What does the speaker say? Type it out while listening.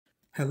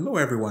Hello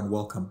everyone,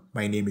 welcome.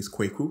 My name is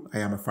Kweku. I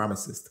am a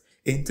pharmacist.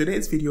 In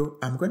today's video,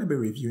 I'm going to be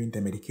reviewing the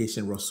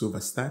medication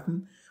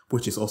Rosuvastatin,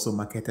 which is also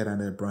marketed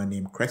under the brand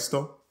name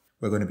Crestor.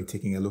 We're going to be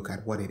taking a look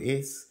at what it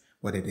is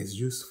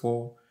used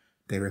for,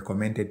 the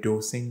recommended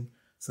dosing,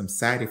 some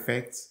side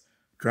effects,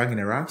 drug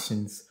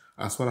interactions,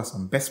 as well as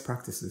some best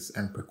practices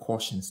and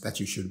precautions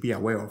that you should be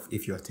aware of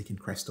if you are taking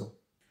Crestor.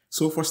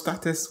 So for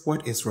starters,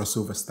 what is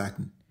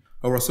Rosuvastatin?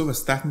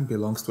 Rosuvastatin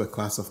belongs to a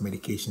class of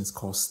medications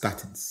called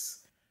statins.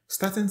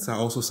 Statins are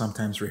also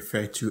sometimes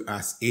referred to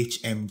as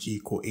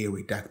HMG-CoA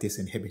reductase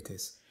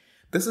inhibitors.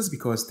 This is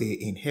because they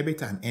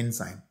inhibit an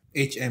enzyme,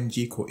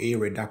 HMG-CoA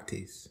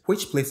reductase,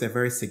 which plays a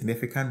very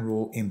significant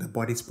role in the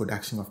body's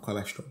production of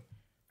cholesterol.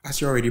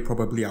 As you're already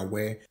probably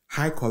aware,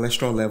 high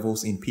cholesterol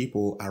levels in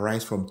people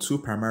arise from two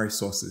primary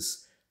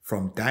sources,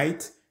 from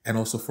diet and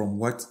also from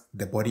what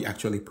the body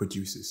actually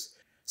produces.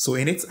 So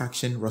in its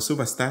action,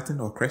 Rosuvastatin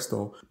or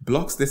Crestor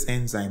blocks this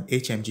enzyme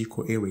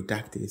HMG-CoA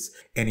reductase,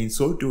 and in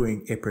so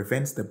doing, it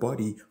prevents the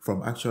body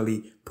from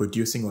actually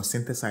producing or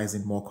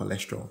synthesizing more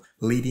cholesterol,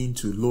 leading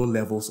to low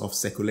levels of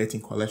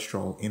circulating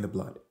cholesterol in the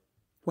blood.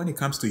 When it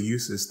comes to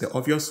uses, the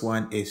obvious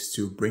one is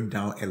to bring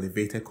down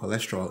elevated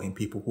cholesterol in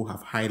people who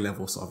have high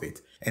levels of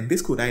it. And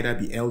this could either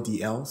be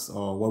LDLs,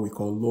 or what we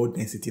call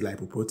low-density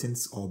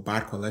lipoproteins, or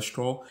bad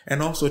cholesterol,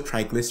 and also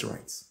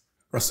triglycerides.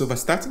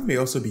 Rosuvastatin may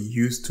also be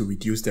used to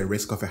reduce the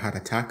risk of a heart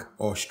attack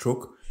or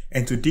stroke,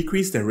 and to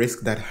decrease the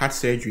risk that heart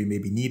surgery may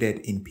be needed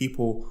in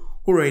people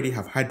who already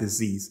have heart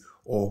disease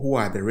or who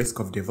are at the risk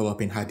of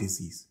developing heart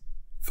disease.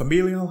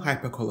 Familial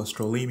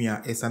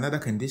hypercholesterolemia is another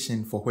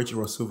condition for which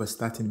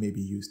Rosuvastatin may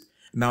be used.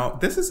 Now,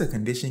 this is a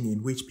condition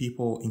in which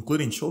people,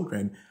 including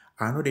children,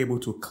 are not able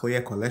to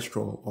clear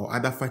cholesterol or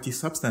other fatty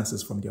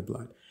substances from their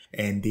blood,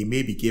 and they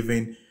may be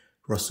given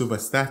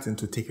Rosuvastatin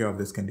to take care of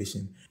this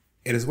condition.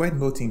 It is worth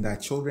noting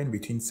that children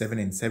between 7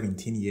 and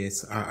 17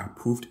 years are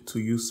approved to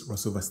use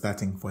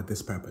Rosuvastatin for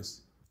this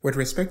purpose. With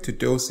respect to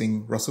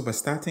dosing,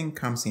 Rosuvastatin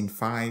comes in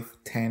 5,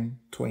 10,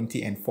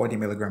 20, and 40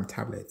 milligram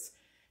tablets,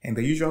 and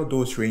the usual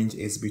dose range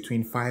is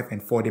between 5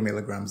 and 40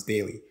 milligrams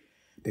daily.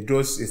 The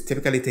dose is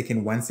typically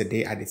taken once a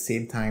day at the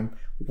same time,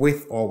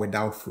 with or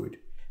without food.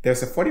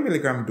 There's a 40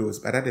 milligram dose,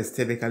 but that is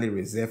typically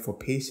reserved for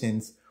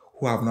patients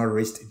who have not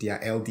reached their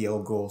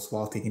LDL goals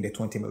while taking the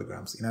 20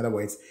 milligrams. In other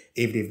words,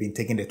 if they've been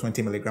taking the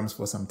 20 milligrams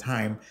for some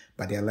time,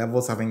 but their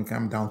levels haven't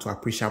come down to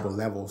appreciable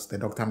levels, the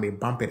doctor may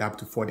bump it up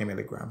to 40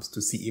 milligrams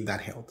to see if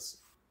that helps.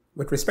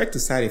 With respect to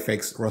side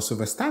effects,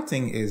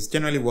 Rosuvastatin is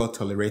generally well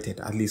tolerated,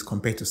 at least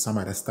compared to some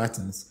other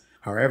statins.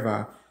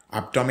 However,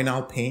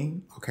 abdominal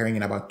pain occurring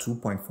in about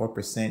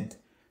 2.4%,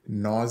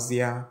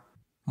 nausea,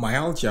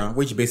 myalgia,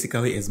 which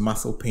basically is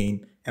muscle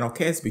pain, and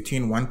occurs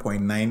between 1.9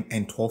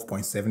 and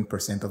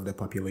 12.7% of the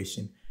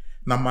population.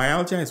 Now,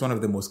 myalgia is one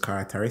of the most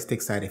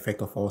characteristic side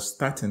effects of all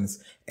statins,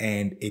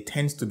 and it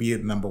tends to be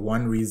the number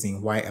one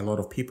reason why a lot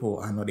of people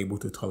are not able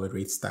to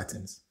tolerate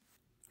statins.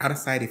 Other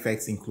side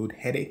effects include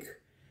headache,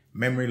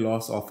 memory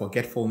loss or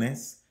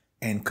forgetfulness,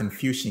 and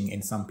confusion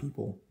in some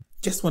people.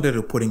 Just wanted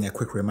to put in a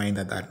quick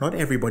reminder that not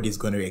everybody is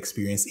going to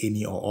experience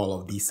any or all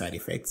of these side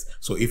effects.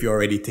 So if you're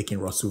already taking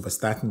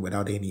Rosuvastatin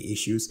without any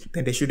issues,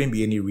 then there shouldn't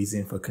be any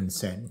reason for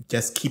concern.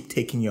 Just keep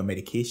taking your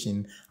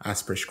medication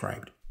as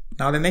prescribed.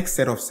 Now, the next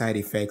set of side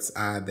effects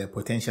are the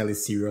potentially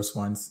serious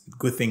ones.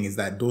 Good thing is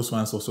that those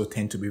ones also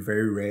tend to be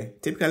very rare,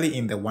 typically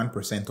in the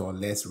 1% or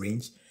less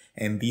range.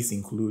 And these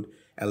include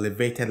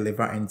elevated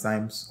liver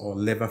enzymes or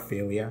liver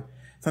failure.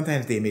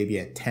 Sometimes there may be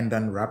a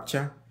tendon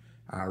rupture,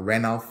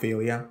 renal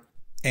failure.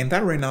 And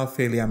that renal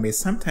failure may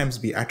sometimes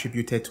be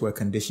attributed to a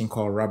condition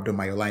called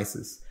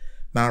rhabdomyolysis.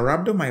 Now,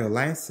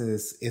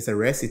 rhabdomyolysis is a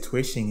rare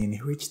situation in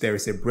which there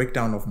is a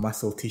breakdown of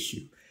muscle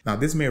tissue. Now,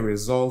 this may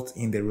result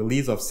in the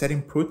release of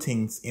certain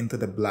proteins into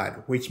the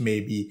blood, which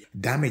may be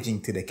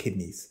damaging to the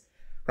kidneys.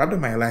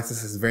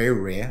 Rhabdomyolysis is very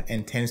rare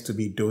and tends to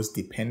be dose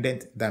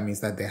dependent. That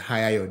means that the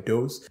higher your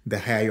dose, the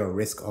higher your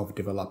risk of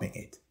developing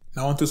it.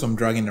 Now, on to some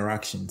drug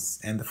interactions.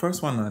 And the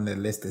first one on the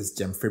list is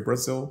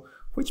gemfibrozil,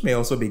 which may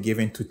also be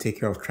given to take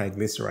care of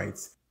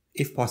triglycerides.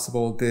 If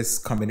possible, this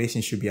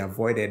combination should be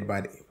avoided,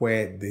 but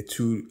where the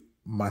two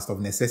must of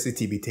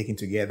necessity be taken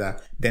together,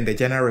 then the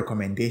general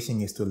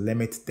recommendation is to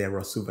limit the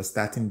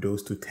Rosuvastatin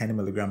dose to 10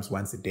 milligrams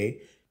once a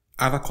day.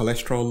 Other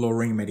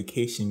cholesterol-lowering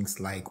medications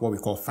like what we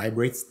call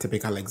fibrates,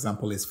 typical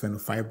example is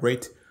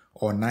fenofibrate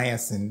or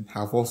niacin,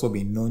 have also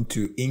been known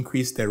to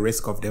increase the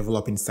risk of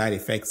developing side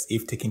effects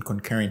if taken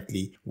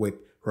concurrently with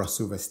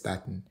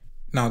Rosuvastatin.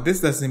 Now,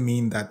 this doesn't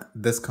mean that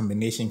this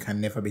combination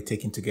can never be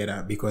taken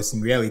together, because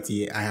in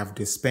reality, I have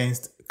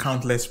dispensed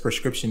countless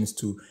prescriptions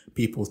to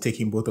people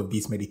taking both of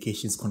these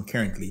medications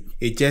concurrently.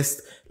 It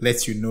just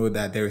lets you know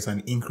that there is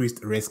an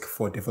increased risk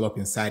for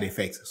developing side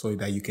effects so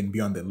that you can be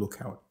on the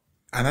lookout.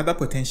 Another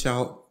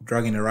potential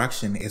drug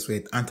interaction is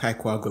with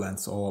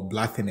anticoagulants or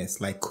blood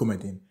thinners like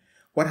Coumadin.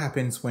 What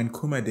happens when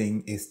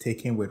Coumadin is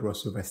taken with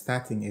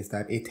Rosuvastatin is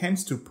that it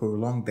tends to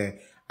prolong the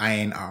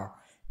INR.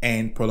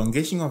 And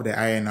prolongation of the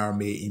INR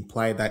may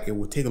imply that it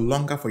will take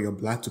longer for your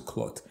blood to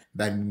clot.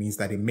 That means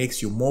that it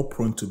makes you more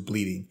prone to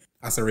bleeding.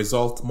 As a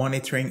result,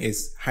 monitoring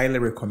is highly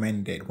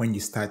recommended when you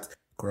start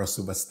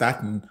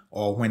rosuvastatin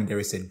or when there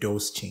is a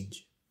dose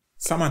change.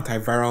 Some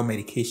antiviral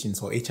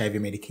medications or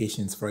HIV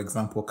medications, for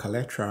example,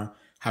 Crestor,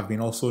 have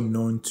been also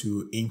known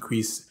to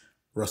increase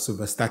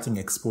rosuvastatin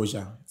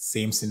exposure.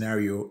 Same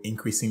scenario,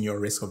 increasing your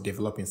risk of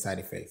developing side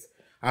effects,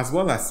 as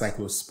well as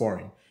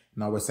cyclosporine.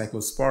 Now with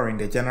cyclosporine,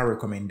 the general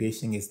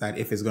recommendation is that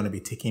if it's going to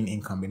be taken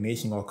in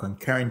combination or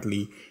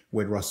concurrently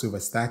with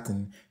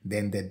rosuvastatin,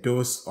 then the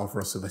dose of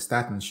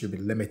rosuvastatin should be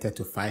limited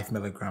to 5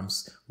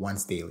 milligrams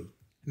once daily.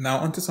 Now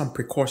onto some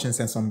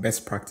precautions and some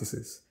best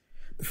practices.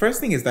 The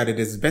first thing is that it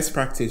is best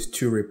practice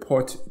to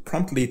report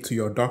promptly to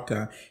your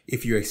doctor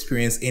if you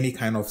experience any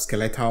kind of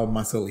skeletal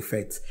muscle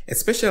effects,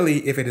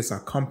 especially if it is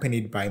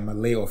accompanied by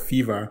malaise or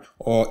fever,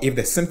 or if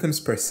the symptoms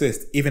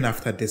persist even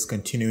after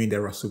discontinuing the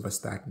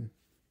rosuvastatin.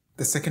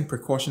 The second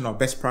precaution or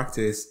best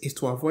practice is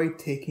to avoid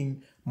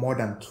taking more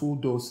than 2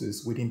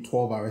 doses within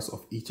 12 hours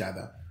of each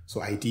other.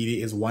 So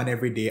ideally is 1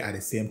 every day at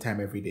the same time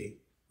every day.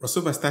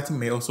 Rosuvastatin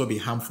may also be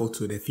harmful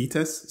to the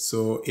fetus.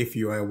 So if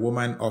you are a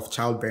woman of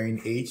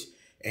childbearing age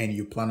and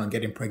you plan on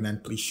getting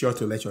pregnant, please sure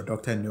to let your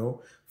doctor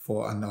know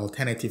for an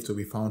alternative to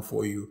be found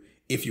for you.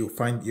 If you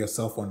find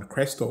yourself on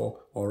Crestor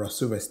or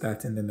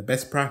rosuvastatin, then the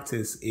best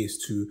practice is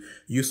to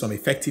use some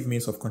effective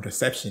means of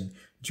contraception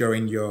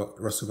during your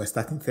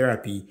rosuvastatin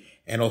therapy,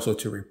 and also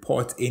to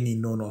report any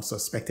known or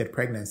suspected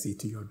pregnancy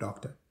to your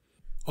doctor.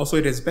 Also,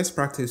 it is best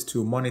practice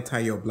to monitor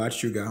your blood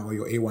sugar or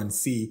your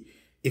A1C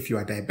if you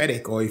are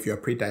diabetic or if you are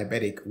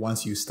pre-diabetic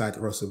once you start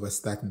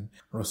rosuvastatin.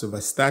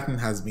 Rosuvastatin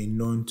has been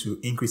known to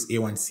increase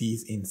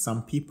A1Cs in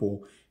some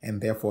people,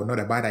 and therefore not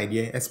a bad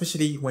idea,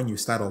 especially when you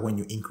start or when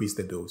you increase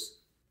the dose.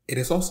 It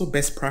is also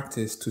best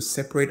practice to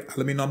separate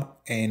aluminum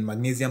and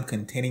magnesium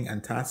containing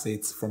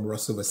antacids from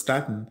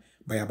rosuvastatin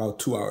by about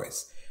 2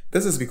 hours.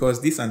 This is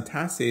because these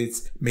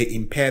antacids may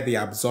impair the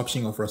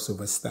absorption of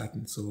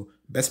rosuvastatin. So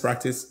best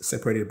practice,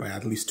 separated by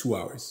at least 2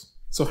 hours.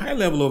 So high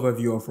level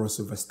overview of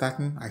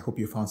rosuvastatin. I hope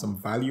you found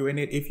some value in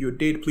it. If you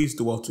did, please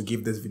do well to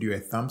give this video a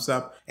thumbs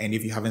up. And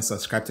if you haven't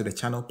subscribed to the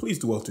channel, please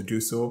do well to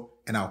do so.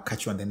 And I'll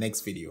catch you on the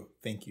next video.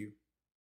 Thank you.